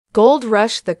Gold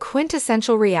Rush, the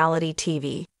quintessential reality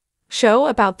TV show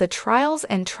about the trials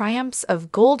and triumphs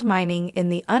of gold mining in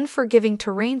the unforgiving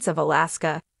terrains of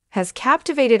Alaska, has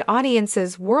captivated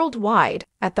audiences worldwide.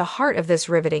 At the heart of this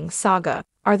riveting saga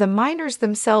are the miners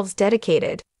themselves,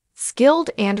 dedicated,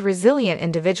 skilled, and resilient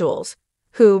individuals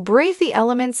who brave the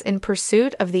elements in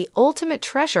pursuit of the ultimate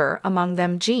treasure. Among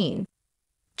them,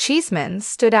 Cheeseman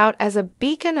stood out as a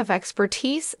beacon of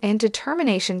expertise and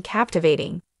determination,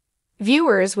 captivating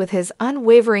viewers with his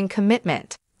unwavering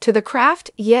commitment to the craft.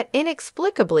 Yet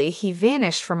inexplicably, he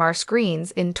vanished from our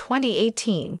screens in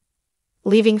 2018,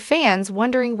 leaving fans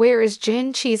wondering, where is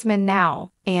Cheeseman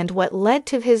now, and what led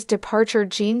to his departure?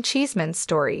 Cheeseman's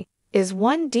story is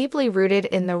one deeply rooted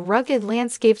in the rugged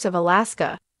landscapes of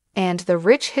Alaska and the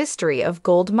rich history of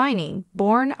gold mining.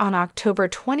 Born on October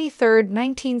 23,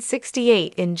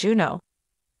 1968 in Juneau,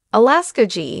 Alaska,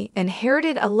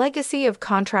 inherited a legacy of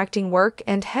contracting work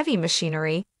and heavy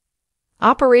machinery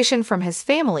operation from his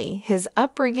family. His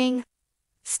upbringing,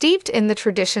 steeped in the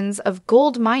traditions of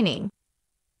gold mining,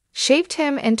 shaped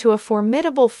him into a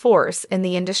formidable force in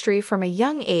the industry from a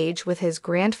young age. With his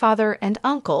grandfather and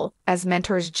uncle as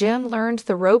mentors, learned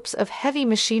the ropes of heavy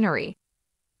machinery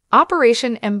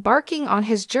operation, embarking on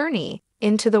his journey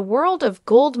into the world of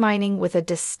gold mining with a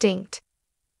distinct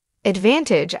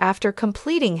advantage. After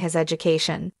completing his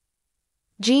education,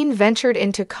 ventured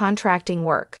into contracting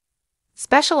work,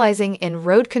 specializing in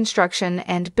road construction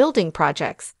and building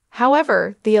projects.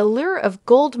 However, the allure of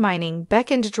gold mining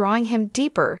beckoned, drawing him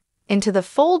deeper into the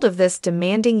fold of this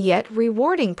demanding yet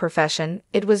rewarding profession.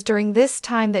 It was during this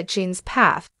time that Gene's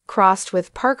path crossed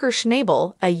with Parker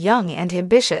Schnabel, a young and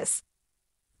ambitious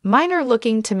miner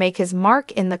looking to make his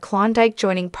mark in the Klondike.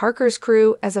 Joining Parker's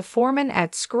crew as a foreman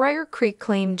at Squire Creek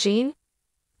claim, Gene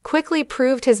quickly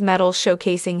proved his mettle,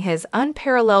 showcasing his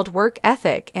unparalleled work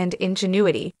ethic and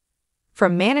ingenuity.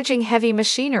 From managing heavy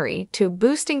machinery to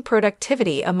boosting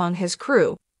productivity among his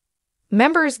crew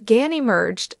members,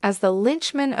 emerged as the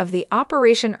linchpin of the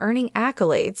operation, earning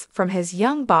accolades from his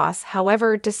young boss.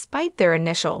 However, despite their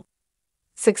initial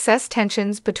success,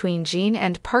 tensions between Gene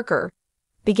and Parker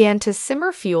began to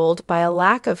simmer, fueled by a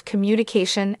lack of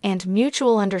communication and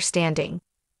mutual understanding.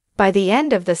 By the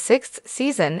end of the sixth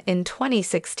season in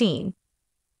 2016,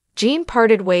 Gene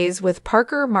parted ways with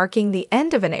Parker, marking the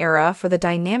end of an era for the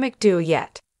dynamic duo.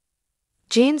 Yet,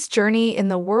 Gene's journey in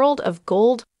the world of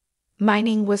gold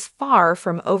mining was far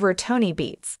from over. Tony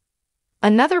Beats,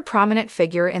 another prominent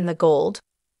figure in the gold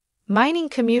mining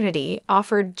community,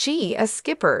 offered a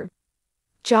skipper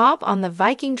job on the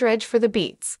Viking dredge for the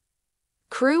Beats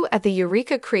crew at the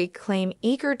Eureka Creek claim.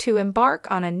 Eager to embark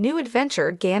on a new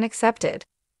adventure, accepted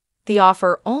the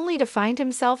offer, only to find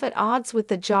himself at odds with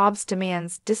the job's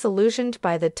demands. Disillusioned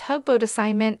by the tugboat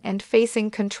assignment and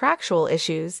facing contractual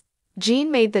issues,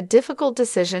 Gene made the difficult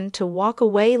decision to walk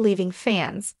away, leaving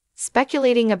fans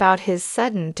speculating about his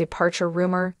sudden departure.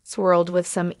 Rumor swirled, with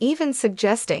some even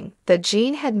suggesting that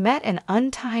Gene had met an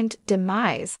untimed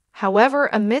demise. However,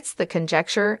 amidst the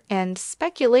conjecture and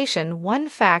speculation, one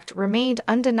fact remained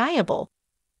undeniable: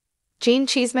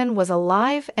 Cheeseman was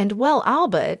alive and well,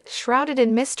 albeit shrouded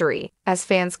in mystery. As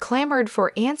fans clamored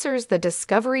for answers, the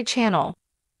Discovery Channel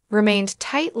remained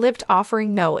tight-lipped,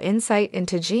 offering no insight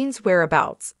into Gene's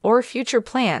whereabouts or future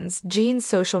plans. Gene's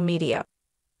social media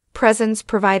presence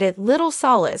provided little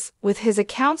solace, with his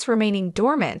accounts remaining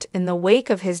dormant in the wake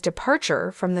of his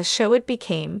departure from the show. It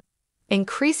became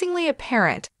increasingly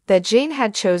apparent that Gene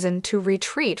had chosen to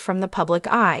retreat from the public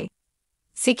eye,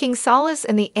 seeking solace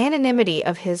in the anonymity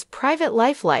of his private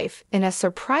life. In a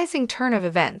surprising turn of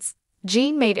events,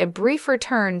 Gene made a brief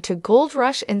return to Gold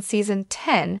Rush in Season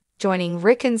 10, joining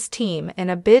Rickon's team in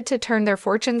a bid to turn their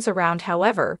fortunes around.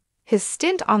 However, his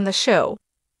stint on the show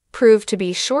proved to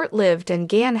be short-lived,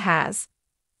 and has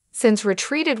since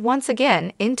retreated once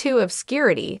again into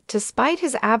obscurity. Despite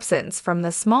his absence from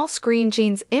the small screen,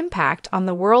 Gene's impact on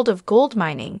the world of gold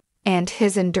mining and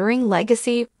his enduring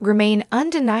legacy remain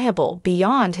undeniable.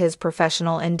 Beyond his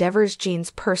professional endeavors,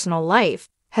 Gene's personal life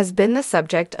has been the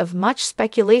subject of much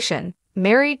speculation.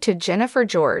 Married to Jennifer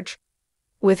George,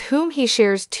 with whom he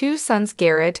shares two sons,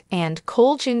 Garrett and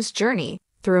Cole, Gene's journey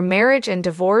through marriage and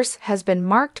divorce has been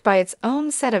marked by its own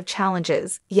set of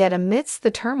challenges. Yet amidst the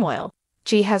turmoil,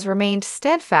 has remained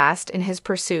steadfast in his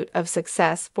pursuit of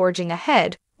success, forging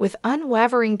ahead with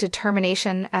unwavering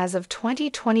determination. As of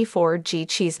 2024,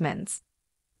 Cheeseman's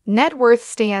net worth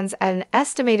stands at an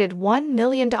estimated $1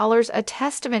 million, a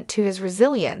testament to his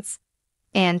resilience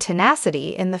and tenacity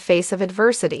in the face of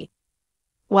adversity.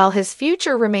 While his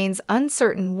future remains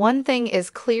uncertain, one thing is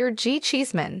clear: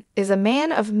 Cheeseman is a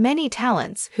man of many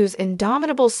talents whose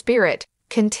indomitable spirit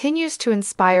continues to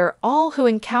inspire all who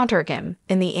encounter him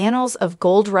in the annals of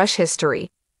gold rush history.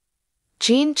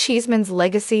 Gene Cheeseman's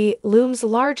legacy looms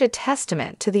large, a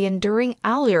testament to the enduring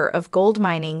allure of gold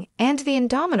mining and the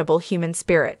indomitable human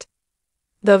spirit.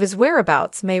 Though his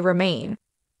whereabouts may remain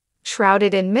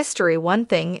shrouded in mystery, one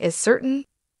thing is certain: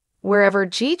 wherever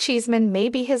G. Cheeseman may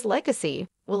be, his legacy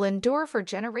will endure for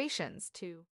generations to